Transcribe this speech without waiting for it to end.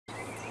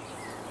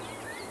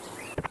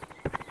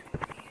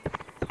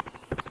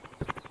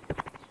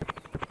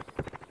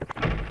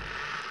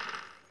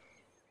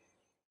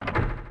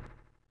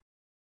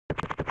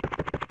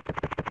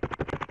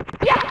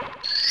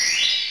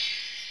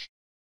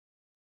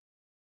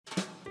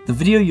The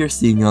video you're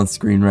seeing on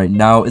screen right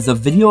now is a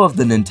video of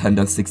the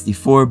Nintendo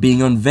 64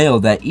 being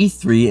unveiled at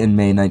E3 in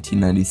May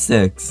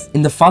 1996.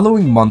 In the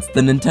following month, the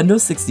Nintendo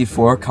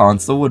 64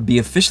 console would be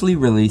officially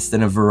released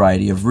in a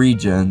variety of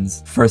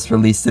regions, first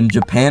released in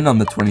Japan on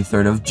the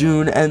 23rd of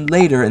June and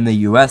later in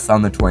the US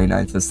on the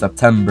 29th of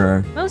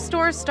September. Most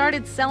stores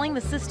started selling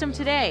the system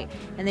today,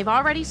 and they've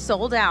already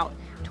sold out.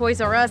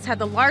 Toys R Us had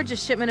the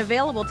largest shipment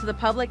available to the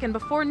public, and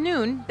before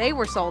noon, they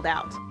were sold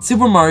out.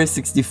 Super Mario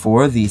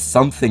 64, the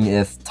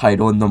something-ith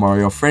title in the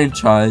Mario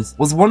franchise,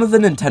 was one of the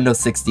Nintendo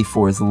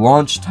 64's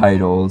launch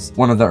titles,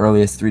 one of the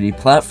earliest 3D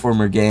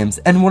platformer games,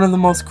 and one of the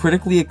most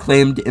critically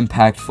acclaimed,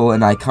 impactful,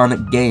 and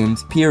iconic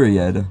games,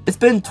 period. It's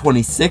been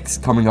 26,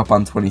 coming up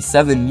on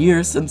 27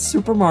 years since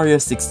Super Mario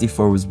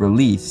 64 was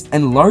released,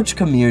 and large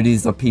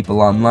communities of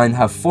people online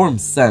have formed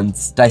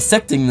since,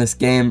 dissecting this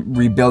game,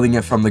 rebuilding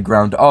it from the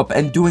ground up,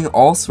 and doing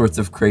all sorts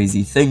of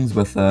crazy things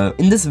with it.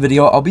 In this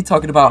video, I'll be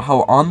talking about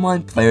how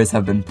online players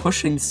have been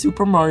pushing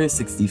Super Mario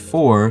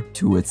 64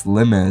 to its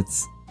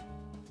limits.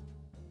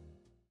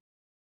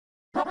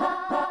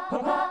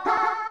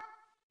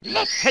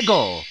 Let's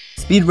go!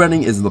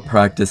 Speedrunning is the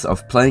practice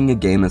of playing a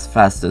game as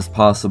fast as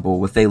possible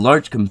with a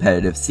large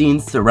competitive scene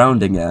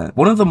surrounding it.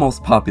 One of the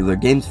most popular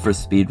games for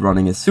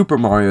speedrunning is Super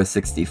Mario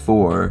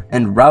 64,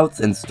 and routes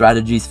and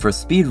strategies for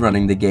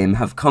speedrunning the game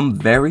have come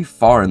very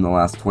far in the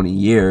last 20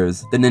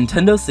 years. The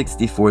Nintendo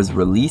 64's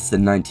release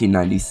in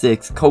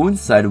 1996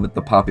 coincided with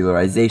the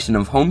popularization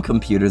of home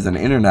computers and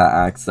internet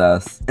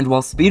access, and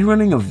while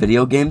speedrunning of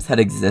video games had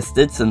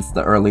existed since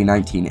the early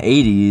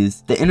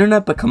 1980s, the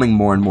internet becoming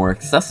more and more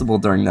accessible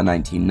during the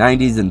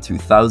 1990s and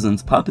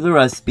 2000s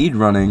popularized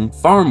speedrunning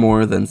far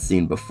more than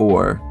seen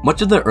before.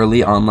 Much of the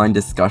early online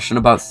discussion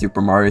about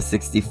Super Mario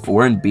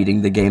 64 and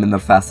beating the game in the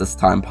fastest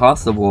time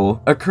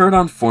possible occurred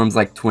on forums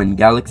like Twin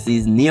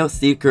Galaxies,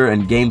 NeoSeeker,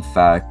 and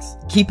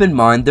GameFAQs. Keep in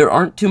mind, there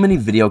aren't too many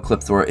video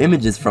clips or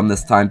images from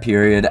this time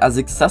period, as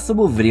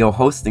accessible video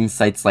hosting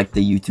sites like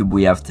the YouTube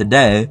we have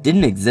today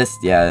didn't exist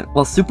yet.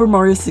 While Super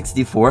Mario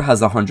 64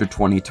 has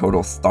 120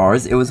 total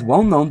stars, it was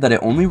well known that it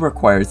only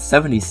required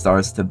 70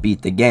 stars to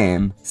beat the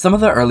game. Some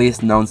of the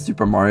earliest known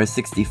Super Mario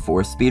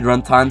 64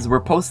 speedrun times were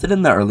posted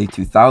in the early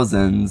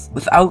 2000s,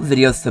 without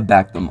videos to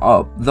back them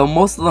up, though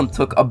most of them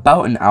took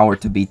about an hour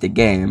to beat the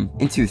game.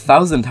 In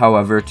 2000,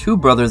 however, two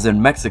brothers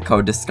in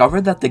Mexico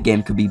discovered that the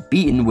game could be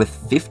beaten with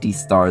 50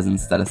 stars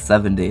instead of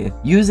 70,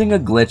 using a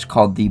glitch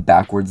called the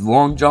backwards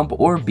long jump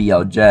or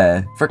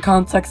BLJ. For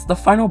context, the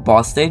final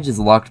boss stage is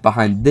locked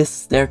behind this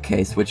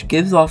staircase, which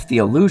gives off the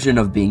illusion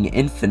of being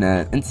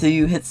infinite until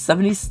you hit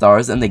 70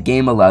 stars and the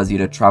game allows you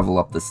to travel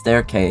up the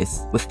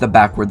staircase. With the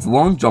backwards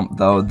long jump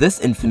though,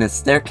 this infinite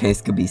staircase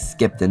could be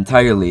skipped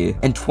entirely,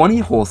 and 20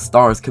 whole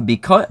stars could be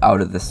cut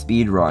out of the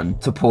speedrun.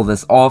 To pull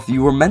this off,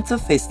 you were meant to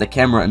face the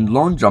camera and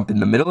long jump in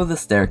the middle of the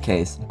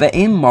staircase, but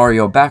aim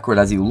Mario backward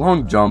as you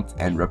long jumped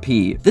and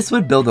repeat. This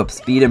would build up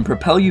speed and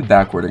propel you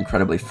backward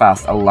incredibly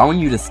fast, allowing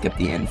you to skip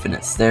the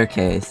infinite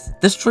staircase.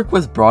 This trick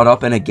was brought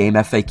up in a game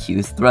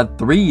FAQs thread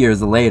 3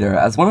 years later,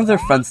 as one of their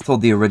friends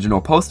told the original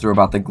poster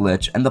about the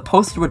glitch, and the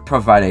poster would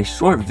provide a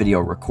short video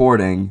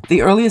recording.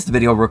 The earliest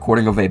video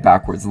recording of a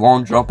backwards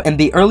long jump, and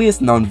the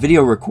earliest known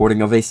video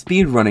recording of a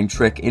speedrunning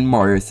trick in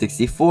Mario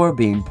 64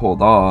 being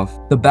pulled off.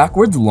 The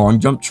backwards long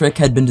jump trick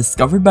had been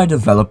discovered by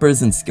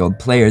developers and skilled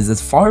players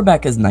as far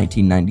back as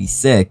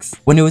 1996,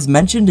 when it was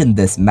mentioned in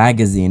this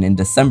magazine in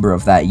December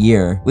of that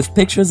year, with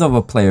pictures of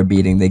a player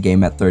beating the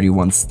game at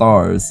 31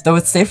 stars. Though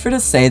it's safer to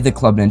say the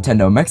Club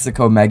Nintendo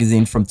Mexico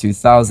magazine from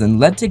 2000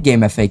 led to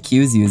Game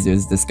FAQs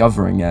users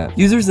discovering it.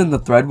 Users in the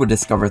thread would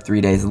discover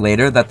 3 days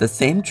later that the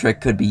same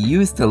trick could be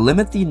used to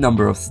limit the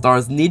number of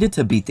stars needed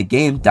to beat the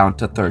game down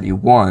to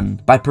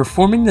 31, by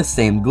performing the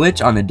same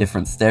glitch on a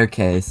different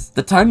staircase.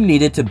 The time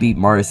needed to beat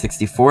Mario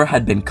 64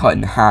 had been cut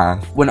in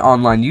half. When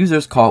online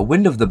users caught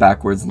wind of the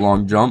backwards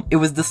long jump, it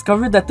was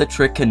discovered that the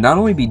trick can not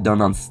only be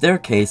done on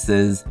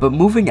staircases, but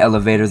moving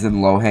elevators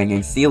and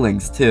low-hanging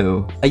ceilings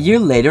too. A year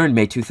later, in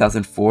May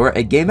 2004,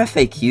 a Game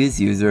FAQs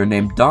user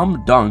named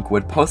Dom Dunk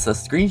would post a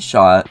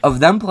screenshot of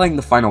them playing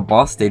the final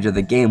boss stage of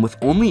the game with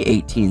only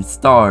 18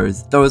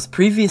 stars, though it was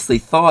previously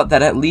thought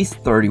that at least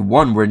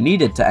 31 were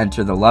needed to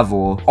enter the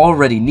level,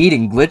 already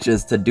needing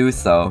glitches to do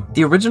so.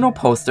 The original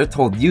poster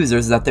told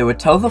users that they would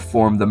tell the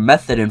forum the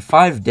method in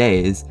 5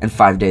 days, and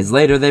 5 days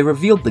later they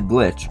revealed the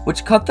glitch,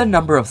 which cut the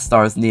number of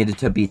stars needed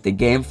to beat the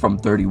game from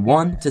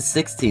 31 to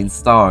 16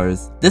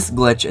 stars. This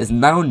glitch is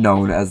now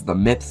known as the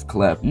Mips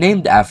clip,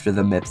 named after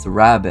the Mips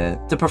rabbit.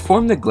 To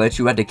perform the glitch,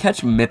 you had to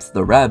catch Mips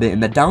the rabbit in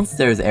the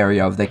downstairs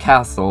area of the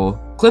castle,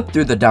 clip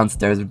through the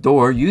downstairs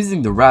door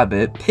using the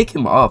rabbit, pick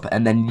him up,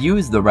 and then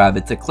use the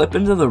rabbit to clip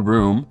into the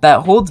room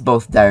that holds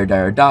both Dire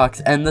Dire Docks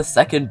and the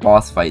second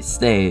boss fight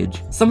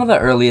stage. Some of the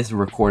earliest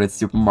recorded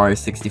Super Mario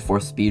 64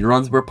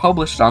 speedruns were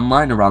published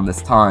online around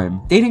this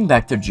time, dating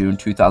back to June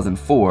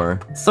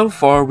 2004. So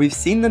far, we've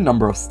seen the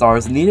number of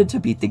stars needed to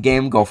beat the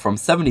game go from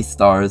 70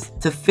 stars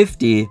to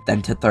 50,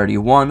 then to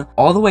 31,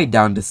 all the way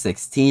down to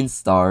 16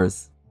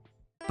 stars.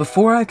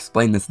 Before I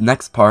explain this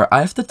next part, I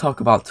have to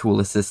talk about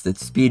tool-assisted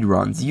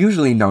speedruns,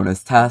 usually known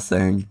as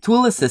tassing.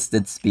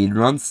 Tool-assisted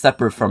speedruns,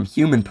 separate from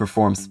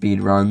human-performed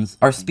speedruns,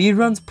 are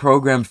speedruns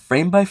programmed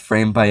frame by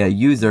frame by a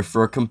user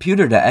for a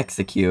computer to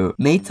execute,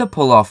 made to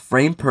pull off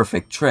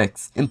frame-perfect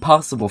tricks,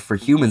 impossible for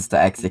humans to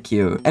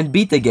execute, and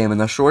beat the game in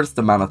the shortest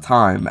amount of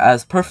time,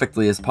 as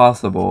perfectly as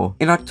possible.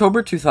 In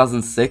October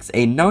 2006,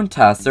 a known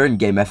tasser and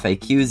game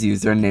FAQs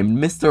user named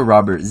Mr.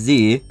 Robert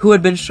Z, who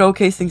had been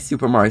showcasing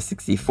Super Mario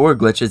 64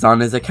 glitches on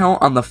his account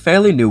on the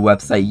fairly new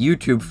website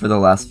YouTube for the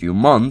last few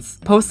months,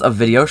 posts a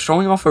video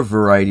showing off a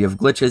variety of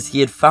glitches he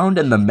had found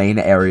in the main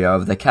area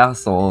of the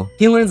castle.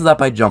 He learns that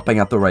by jumping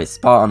at the right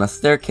spot on a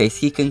staircase,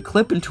 he can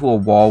clip into a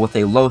wall with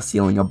a low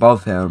ceiling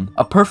above him,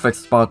 a perfect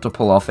spot to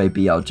pull off a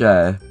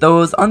BLJ. Though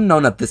it was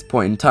unknown at this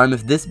point in time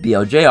if this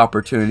BLJ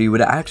opportunity would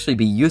actually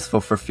be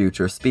useful for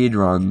future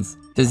speedruns.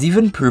 There's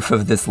even proof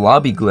of this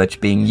lobby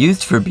glitch being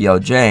used for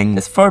BLJing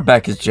as far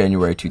back as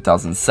January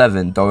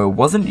 2007, though it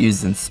wasn't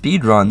used in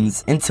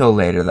speedruns until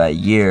later that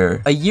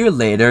year. A year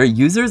later,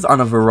 users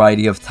on a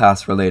variety of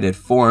task-related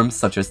forums,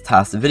 such as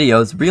task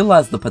videos,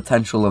 realized the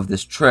potential of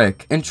this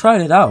trick and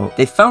tried it out.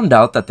 They found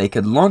out that they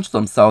could launch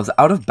themselves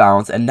out of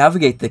bounds and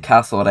navigate the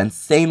castle at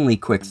insanely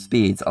quick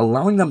speeds,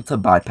 allowing them to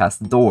bypass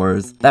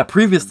doors that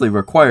previously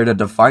required a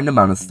defined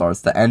amount of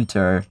stars to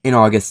enter. In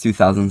August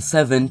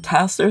 2007,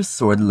 tasser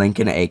Sword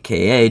Lincoln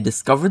aka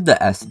discovered the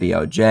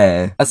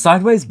SBLJ, a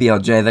sideways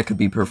BLJ that could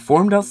be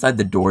performed outside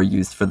the door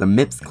used for the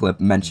MIPS clip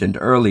mentioned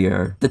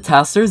earlier. The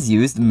tassers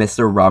used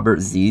Mr. Robert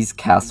Z's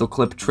castle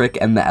clip trick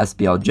and the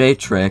SBLJ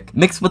trick,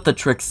 mixed with the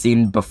trick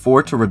seen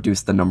before to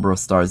reduce the number of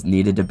stars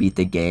needed to beat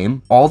the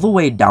game, all the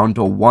way down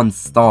to 1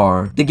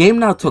 star. The game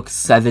now took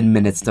 7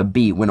 minutes to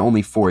beat when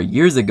only 4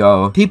 years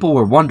ago, people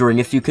were wondering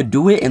if you could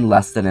do it in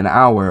less than an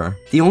hour.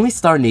 The only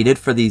star needed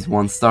for these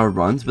 1-star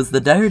runs was the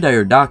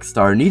Dire Dock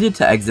star needed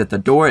to exit the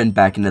door and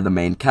back into the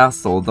main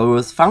castle, though it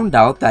was found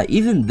out that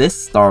even this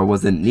star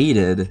wasn't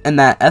needed, and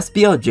that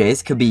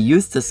SBLJs could be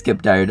used to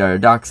skip Dire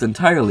Docks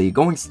entirely,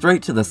 going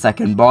straight to the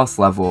second boss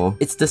level.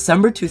 It's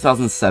December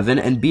 2007,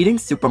 and beating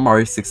Super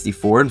Mario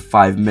 64 in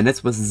 5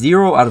 minutes with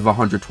 0 out of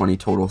 120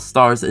 total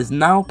stars is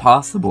now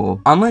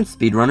possible. Online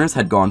speedrunners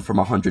had gone from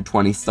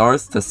 120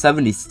 stars to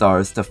 70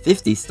 stars to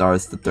 50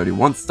 stars to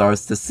 31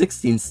 stars to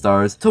 16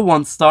 stars to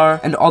 1 star,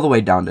 and all the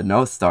way down to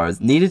no stars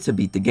needed to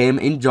beat the game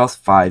in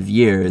just 5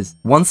 years.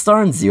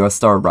 1-star and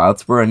 0-star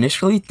routes were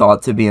initially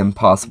thought to be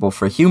impossible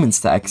for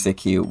humans to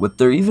execute, with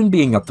there even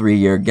being a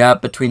 3-year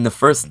gap between the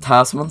first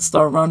task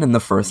 1-star run and the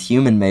first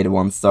human-made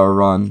 1-star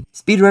run.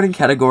 Speedrunning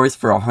categories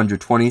for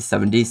 120,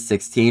 70,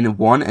 16,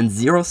 1, and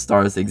 0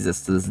 stars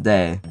exist to this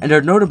day, and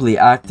are notably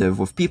active,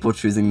 with people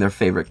choosing their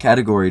favorite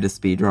category to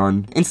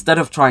speedrun, instead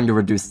of trying to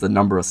reduce the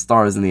number of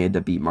stars needed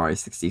to beat Mario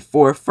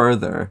 64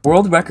 further.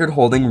 World record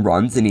holding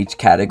runs in each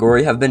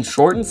category have been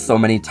shortened so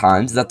many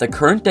times that the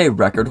current day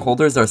record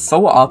holders are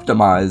so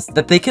optimized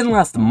that they can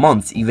last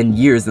months, even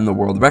years in the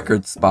world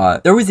record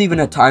spot. There was even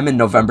a time in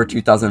November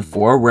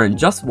 2004 where in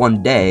just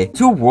one day,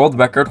 2 world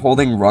record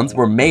holding runs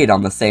were made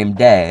on the same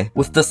day,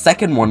 with the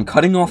second one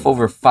cutting off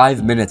over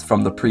 5 minutes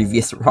from the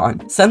previous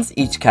run. Since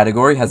each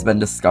category has been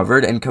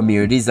discovered and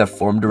communities have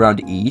formed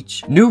around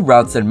each, new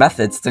routes and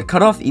methods to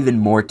cut off even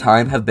more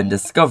time have been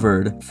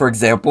discovered. For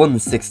example, in the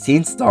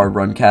 16-star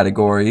run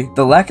category,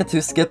 the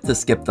Lakitu skip to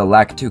skip the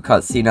Lakitu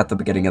cutscene at the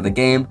beginning of the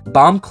game,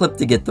 bomb clip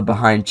to get the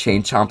behind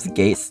Chain Chomp's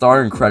gate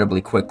star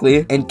incredibly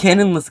quickly, and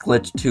cannonless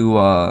glitch to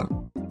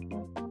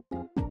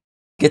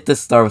get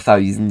this star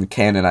without using the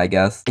cannon, I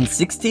guess. In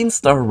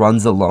 16-star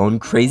runs alone,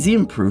 crazy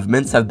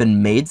improvements have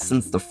been made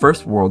since the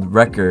first world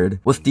record,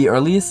 with the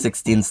earliest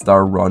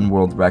 16-star run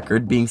world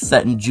record being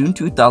set in June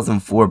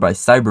 2004 by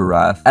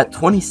CyberWrath at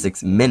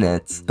 26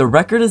 minutes. The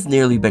record has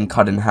nearly been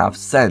cut in half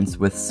since,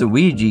 with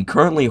Suigi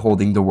currently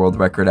holding the world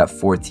record at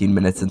 14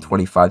 minutes and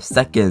 25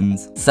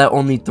 seconds, set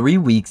only 3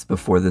 weeks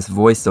before this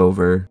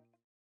voiceover.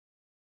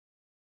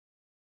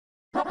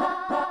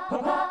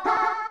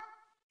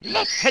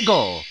 Let's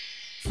go!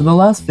 For the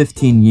last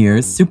 15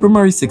 years, Super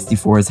Mario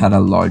 64 has had a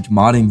large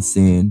modding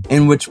scene,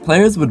 in which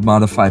players would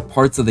modify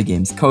parts of the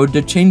game's code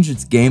to change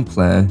its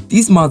gameplay.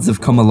 These mods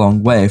have come a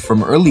long way,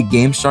 from early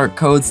GameShark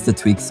codes to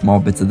tweak small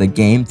bits of the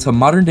game, to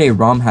modern-day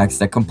ROM hacks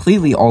that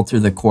completely alter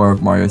the core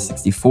of Mario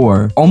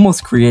 64,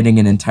 almost creating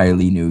an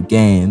entirely new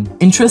game.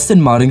 Interest in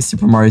modding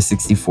Super Mario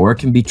 64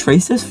 can be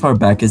traced as far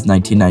back as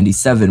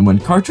 1997, when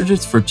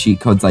cartridges for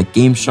cheat codes like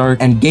GameShark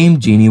and Game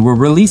Genie were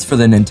released for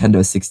the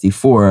Nintendo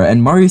 64,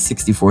 and Mario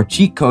 64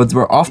 cheat codes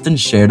were often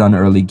shared on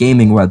early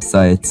gaming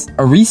websites.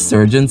 A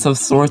resurgence of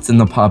sorts in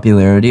the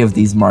popularity of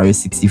these Mario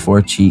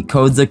 64 cheat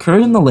codes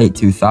occurred in the late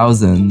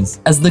 2000s,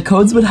 as the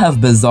codes would have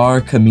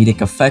bizarre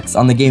comedic effects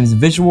on the game's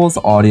visuals,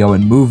 audio,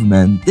 and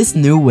movement. This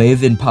new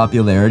wave in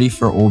popularity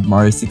for old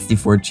Mario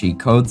 64 cheat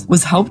codes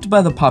was helped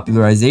by the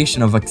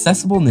popularization of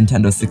accessible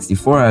Nintendo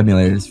 64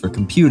 emulators for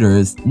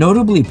computers,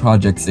 notably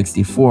Project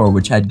 64,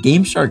 which had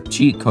GameShark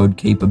cheat code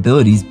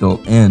capabilities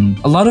built in.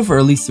 A lot of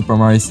early Super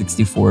Mario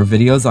 64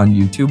 videos on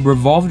YouTube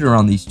revolved around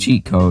around these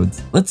cheat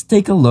codes. Let's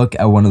take a look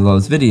at one of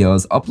those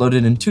videos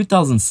uploaded in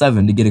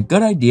 2007 to get a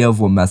good idea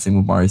of what messing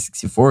with Mario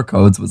 64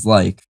 codes was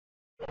like.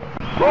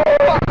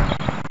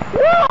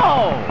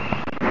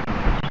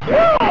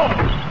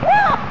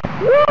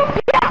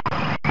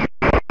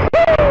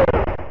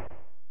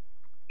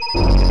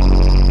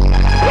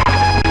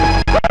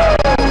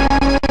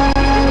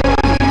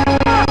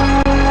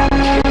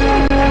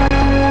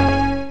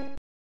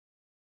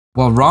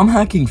 While ROM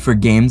hacking for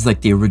games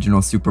like the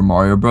original Super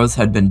Mario Bros.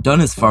 Had been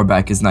done as far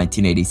back as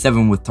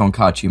 1987 with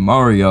Tonkatchi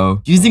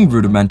Mario, using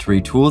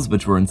rudimentary tools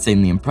which were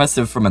insanely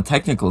impressive from a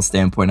technical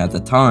standpoint at the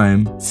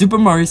time, Super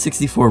Mario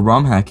 64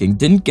 ROM hacking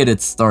didn't get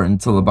its start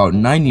until about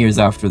 9 years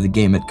after the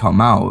game had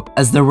come out,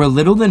 as there were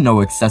little to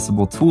no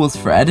accessible tools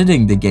for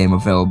editing the game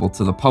available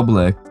to the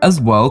public. As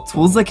well,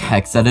 tools like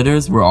hex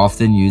editors were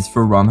often used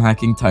for ROM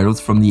hacking titles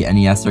from the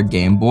NES or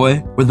Game Boy,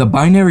 where the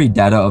binary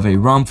data of a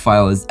ROM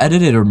file is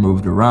edited or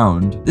moved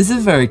around. This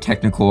is very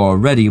technical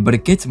already, but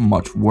it gets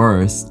much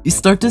worse. You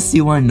start to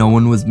see why no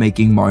one was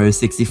making Mario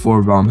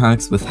 64 ROM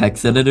hacks with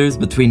hex editors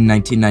between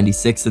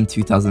 1996 and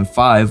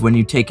 2005 when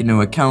you take into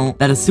account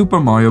that a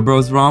Super Mario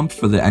Bros. ROM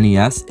for the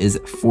NES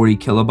is 40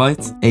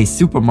 kilobytes, a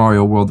Super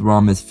Mario World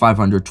ROM is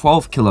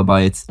 512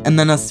 kilobytes, and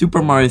then a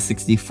Super Mario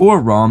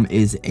 64 ROM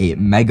is 8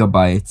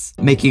 megabytes.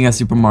 Making a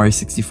Super Mario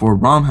 64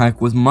 ROM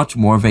hack was much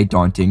more of a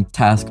daunting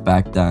task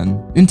back then.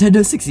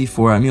 Nintendo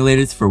 64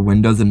 emulators for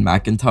Windows and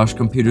Macintosh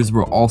computers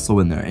were also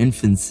in their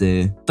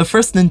infancy. The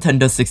first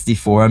Nintendo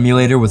 64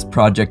 emulator was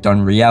Project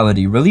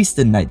Unreality, released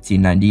in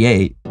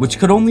 1998, which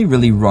could only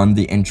really run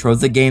the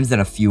intros of games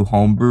and a few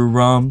homebrew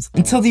ROMs,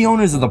 until the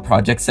owners of the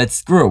project said,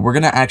 screw it, we're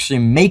gonna actually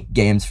make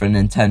games for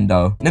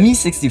Nintendo. NES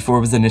 64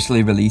 was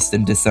initially released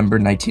in December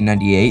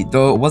 1998,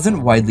 though it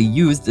wasn't widely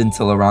used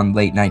until around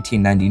late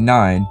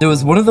 1999. It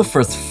was one of the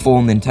first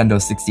full Nintendo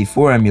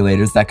 64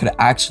 emulators that could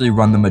actually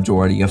run the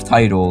majority of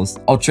titles.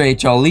 Ultra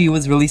HLE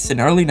was released in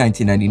early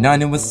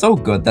 1999 and was so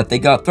good that they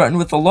got threatened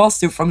with a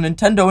lawsuit from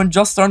Nintendo in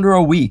just under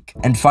a week.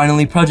 And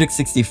finally, Project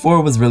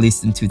 64 was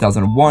released in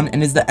 2001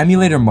 and is the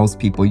emulator most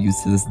people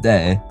use to this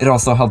day. It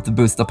also helped to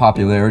boost the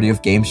popularity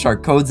of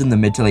GameShark codes in the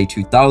mid to late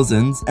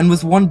 2000s, and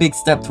was one big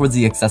step towards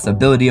the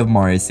accessibility of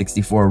Mario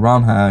 64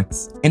 ROM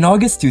hacks. In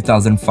August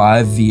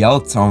 2005,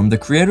 VLTone, the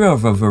creator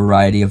of a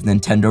variety of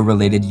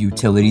Nintendo-related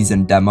utilities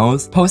and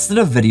demos, posted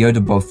a video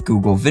to both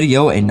Google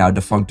Video, a now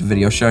defunct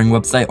video sharing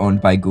website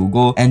owned by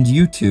Google, and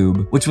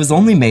YouTube, which was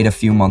only made a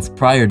few months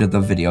prior to the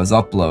video's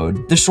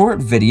upload. The short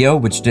video,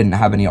 which didn't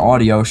have any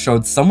audio,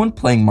 showed someone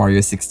playing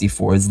Mario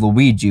 64 as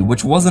Luigi,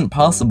 which wasn't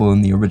possible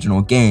in the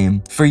original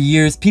game. For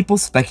years, people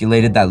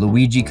speculated that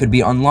Luigi could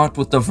be unlocked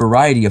with a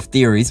variety of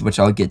theories, which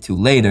I'll get to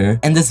later,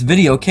 and this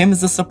video came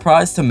as a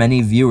surprise to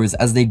many viewers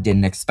as they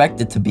didn't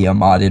expect it to be a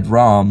modded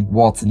ROM.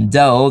 Walton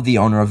Dell, the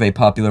owner of a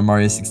popular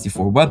Mario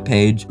 64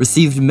 webpage,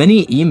 received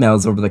many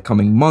emails over the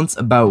coming months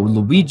about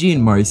Luigi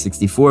and Mario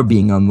 64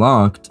 being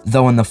unlocked,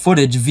 though in the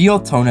footage,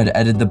 VLTone had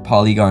edited the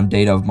polygon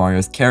data of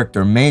Mario's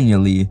character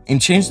manually,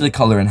 and changed the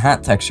color and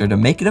hat texture to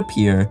make it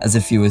appear as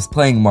if he was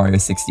playing Mario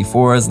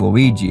 64 as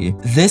Luigi.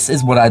 This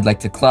is what I'd like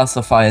to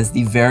classify as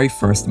the very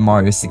first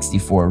Mario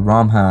 64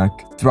 ROM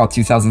hack. Throughout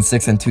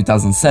 2006 and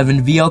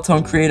 2007,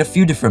 VLTone created a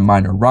few different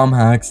minor ROM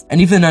hacks,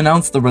 and even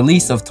announced the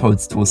release of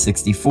Toadstool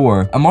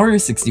 64, a Mario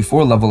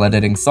 64 level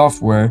editing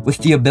software with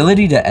the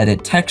ability to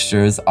edit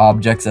textures,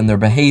 objects and their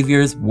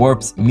behaviors,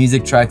 warps,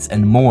 music tracks,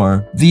 and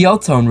more.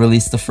 VLTone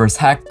released the first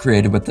hack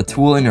created with the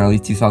tool in early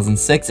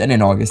 2006, and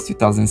in August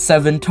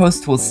 2007,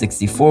 Toadstool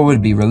 64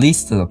 would be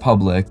released to the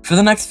public. For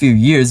the next few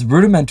years,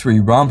 rudimentary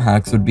ROM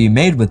hacks would be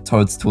made with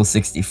Toadstool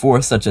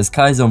 64, such as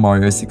Kaizo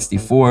Mario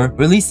 64,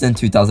 released in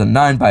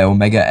 2009 by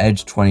Omega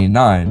Edge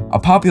 29, a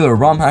popular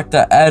ROM hack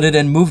that added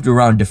and moved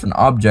around different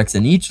objects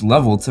in each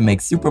level to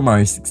make Super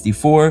Mario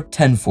 64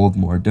 tenfold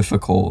more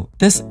difficult.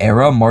 This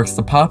era marks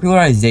the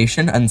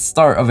popularization and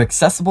start of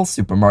accessible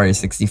Super Mario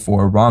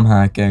 64 ROM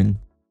hacking.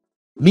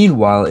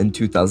 Meanwhile, in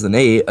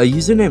 2008, a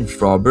user named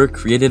Frauber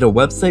created a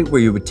website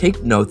where you would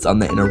take notes on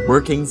the inner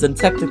workings and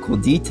technical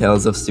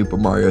details of Super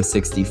Mario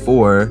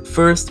 64.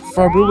 First,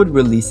 Frauber would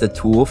release a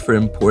tool for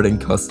importing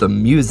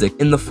custom music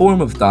in the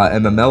form of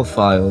 .mml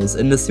files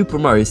into Super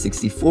Mario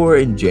 64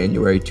 in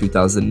January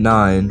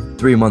 2009.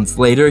 3 months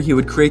later, he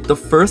would create the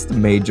first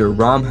major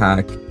ROM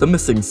hack, The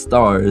Missing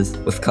Stars,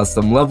 with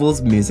custom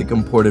levels, music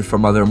imported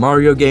from other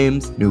Mario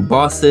games, new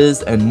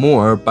bosses, and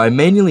more by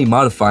manually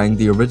modifying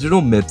the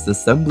original MIPS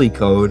assembly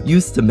code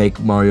used to make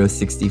Mario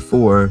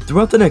 64.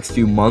 Throughout the next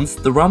few months,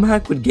 the ROM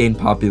hack would gain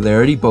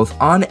popularity both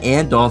on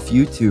and off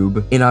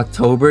YouTube. In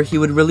October, he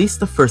would release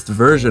the first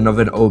version of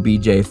an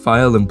OBJ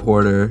file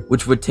importer,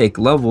 which would take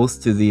levels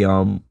to the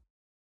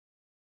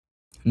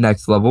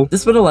Next level.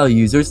 This would allow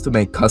users to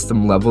make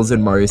custom levels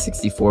in Mario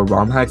 64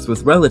 ROM hacks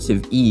with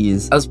relative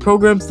ease, as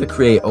programs to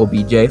create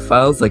OBJ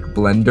files like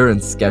Blender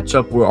and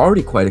SketchUp were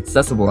already quite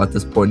accessible at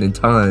this point in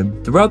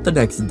time. Throughout the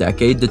next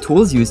decade, the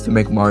tools used to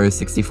make Mario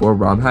 64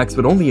 ROM hacks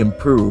would only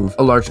improve.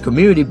 A large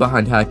community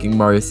behind hacking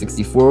Mario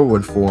 64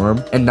 would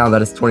form, and now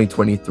that it's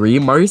 2023,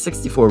 Mario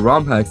 64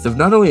 ROM hacks have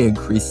not only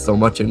increased so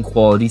much in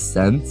quality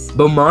sense,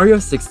 but Mario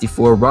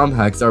 64 ROM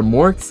hacks are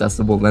more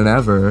accessible than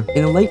ever.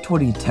 In the late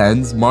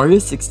 2010s, Mario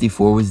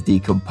 64 was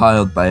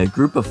decompiled by a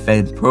group of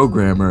famed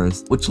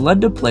programmers, which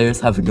led to players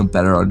having a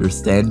better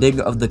understanding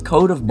of the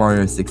code of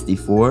Mario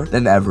 64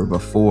 than ever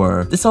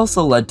before. This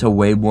also led to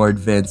way more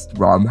advanced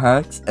ROM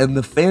hacks and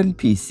the fan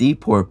PC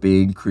port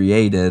being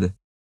created.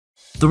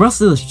 The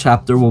rest of this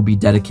chapter will be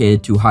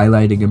dedicated to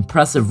highlighting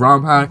impressive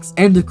ROM hacks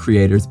and the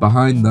creators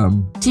behind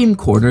them. Team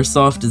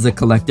Cornersoft is a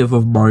collective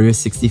of Mario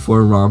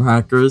 64 ROM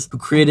hackers who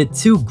created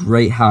two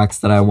great hacks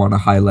that I want to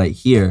highlight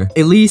here.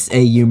 Elise,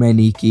 a Yume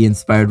Nikki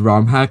inspired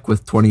ROM hack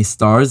with 20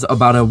 stars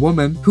about a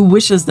woman who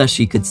wishes that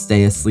she could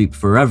stay asleep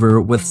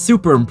forever with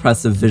super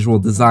impressive visual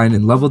design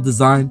and level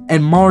design,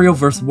 and Mario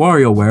vs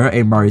WarioWare,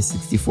 a Mario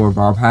 64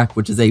 ROM hack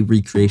which is a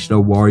recreation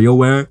of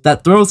WarioWare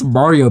that throws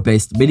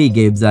Mario-based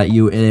minigames at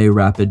you in a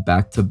rapid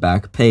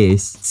back-to-back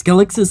pace.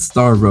 Skellix's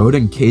Star Road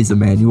and Keiza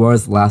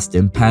Manuar's Last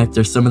Impact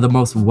are some of the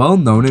most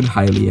well-known and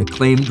highly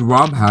acclaimed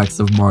ROM hacks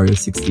of Mario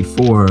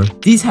 64.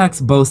 These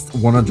hacks boast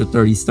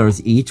 130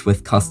 stars each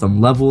with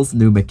custom levels,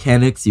 new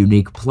mechanics,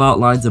 unique plot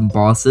lines and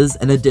bosses,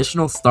 and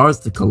additional stars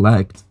to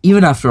collect.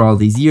 Even after all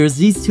these years,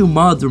 these two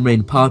mods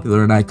remain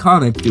popular and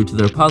iconic due to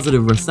their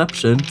positive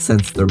reception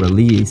since their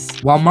release.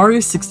 While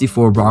Mario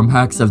 64 ROM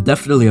hacks have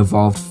definitely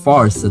evolved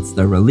far since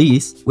their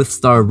release, with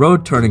Star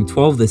Road turning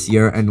 12 this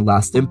year and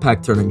Last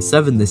Impact turning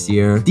 7 this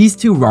year, these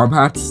two ROM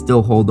hacks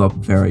still hold up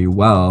very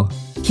well.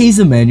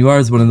 Keiza Manuar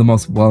is one of the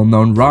most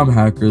well-known ROM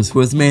hackers who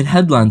has made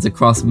headlines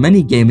across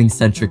many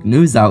gaming-centric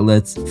news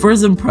outlets for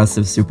his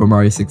impressive Super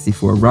Mario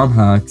 64 ROM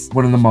hacks,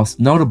 one of the most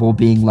notable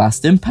being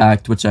Last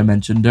Impact, which I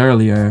mentioned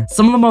earlier.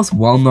 Some of the most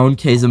well-known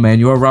Keiza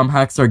Manuar ROM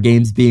hacks are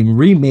games being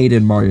remade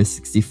in Mario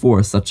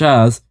 64, such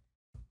as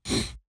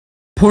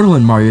Portal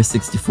in Mario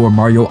 64,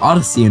 Mario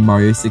Odyssey in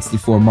Mario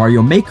 64,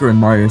 Mario Maker in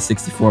Mario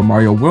 64,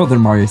 Mario World in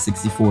Mario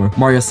 64,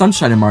 Mario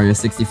Sunshine in Mario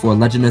 64,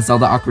 Legend of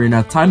Zelda Ocarina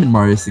of Time in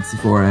Mario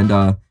 64,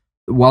 and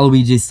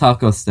Waluigi's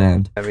Taco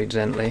Stand. Very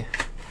gently.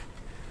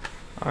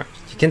 Alright,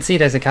 you can see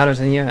there's a carrot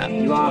in your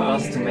hand. You are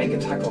asked to make a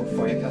taco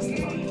for your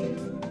customer.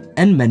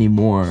 And many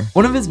more.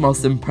 One of his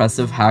most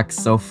impressive hacks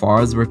so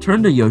far is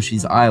Return to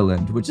Yoshi's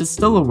Island, which is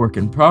still a work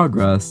in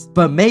progress,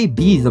 but may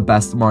be the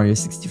best Mario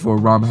 64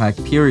 ROM hack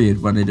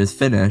period when it is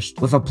finished,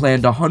 with a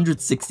planned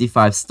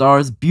 165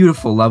 stars,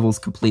 beautiful levels,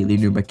 completely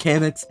new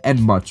mechanics,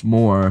 and much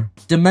more.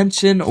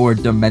 Dimension, or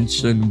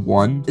Dimension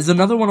 1, is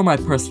another one of my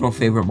personal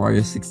favorite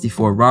Mario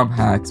 64 ROM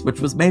hacks,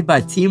 which was made by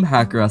Team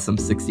Hacker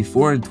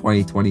SM64 in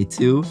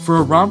 2022 for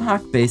a ROM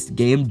hack-based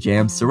game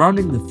jam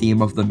surrounding the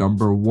theme of the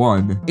number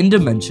 1. In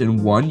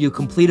Dimension 1, you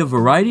complete a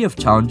variety of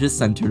challenges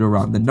centered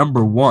around the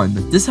number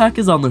 1. This hack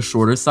is on the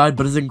shorter side,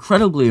 but is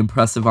incredibly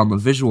impressive on the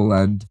visual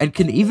end, and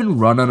can even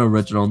run on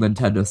original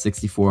Nintendo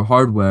 64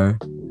 hardware.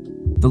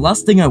 The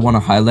last thing I want to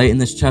highlight in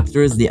this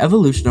chapter is the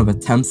evolution of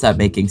attempts at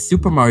making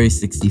Super Mario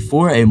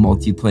 64 a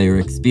multiplayer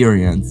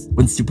experience.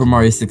 When Super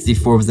Mario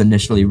 64 was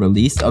initially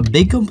released, a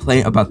big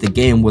complaint about the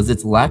game was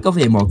its lack of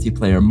a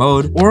multiplayer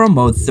mode, or a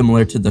mode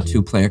similar to the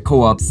two-player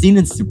co-op seen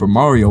in Super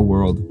Mario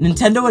World.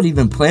 Nintendo had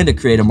even planned to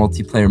create a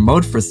multiplayer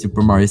mode for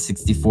Super Mario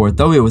 64,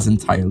 though it was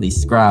entirely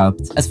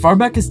scrapped. As far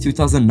back as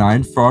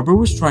 2009, Frobber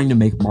was trying to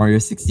make Mario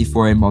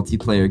 64 a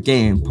multiplayer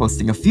game,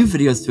 posting a few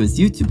videos to his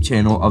YouTube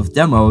channel of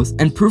demos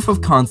and proof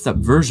of concept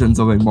versions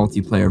of a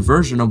multiplayer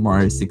version of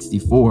Mario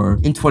 64.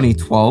 In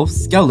 2012,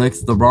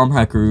 Skellix, the ROM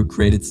hacker who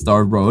created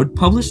Star Road,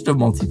 published a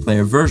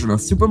multiplayer version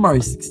of Super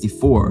Mario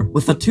 64,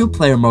 with a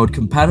two-player mode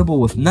compatible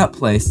with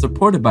NetPlay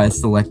supported by a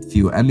select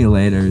few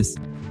emulators.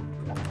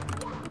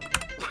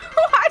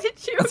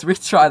 Let's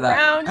retry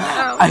that.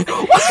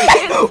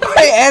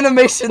 My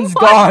animation's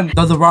gone!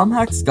 Though the ROM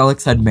hack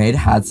Skellix had made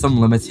had some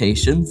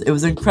limitations, it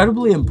was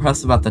incredibly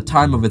impressive at the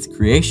time of its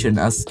creation,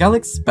 as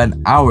Skellix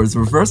spent hours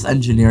reverse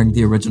engineering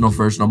the original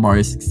version of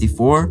Mario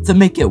 64 to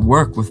make it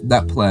work with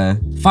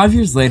NetPlay. 5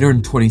 years later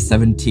in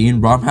 2017,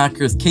 ROM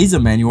hackers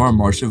Keiza Manuar,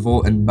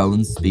 Marshavolt, and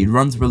Melon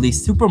Speedruns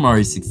released Super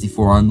Mario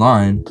 64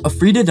 Online, a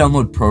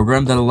free-to-download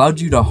program that allowed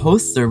you to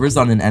host servers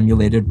on an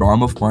emulated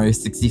ROM of Mario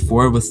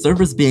 64, with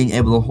servers being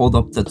able to hold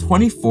up to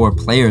 24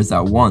 players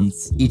at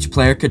once. Each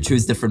player could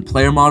choose different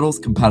player models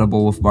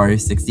compatible with Mario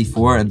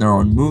 64 and their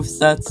own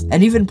movesets,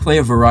 and even play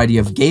a variety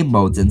of game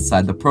modes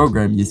inside the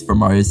program used for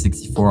Mario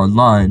 64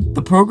 Online.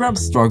 The program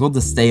struggled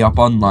to stay up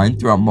online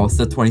throughout most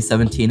of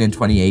 2017 and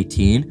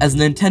 2018, as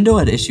Nintendo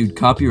had issued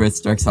copyright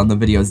strikes on the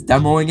videos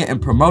demoing it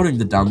and promoting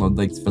the download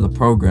links for the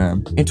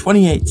program. In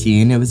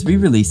 2018, it was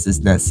re-released as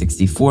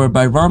Net64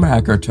 by ROM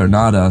hacker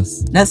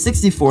Tornados.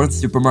 Net64 and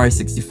Super Mario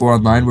 64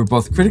 Online were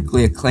both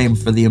critically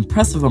acclaimed for the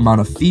impressive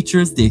amount of features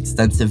features the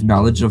extensive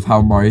knowledge of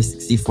how Mario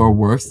 64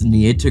 works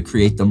needed to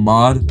create the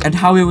mod, and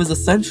how it was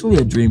essentially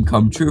a dream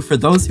come true for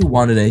those who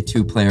wanted a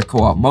 2-player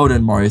co-op mode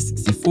in Mario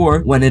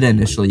 64 when it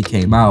initially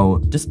came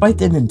out. Despite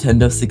the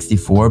Nintendo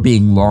 64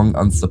 being long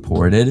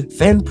unsupported,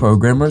 fan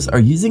programmers are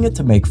using it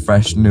to make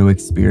fresh new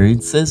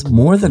experiences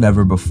more than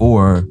ever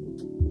before.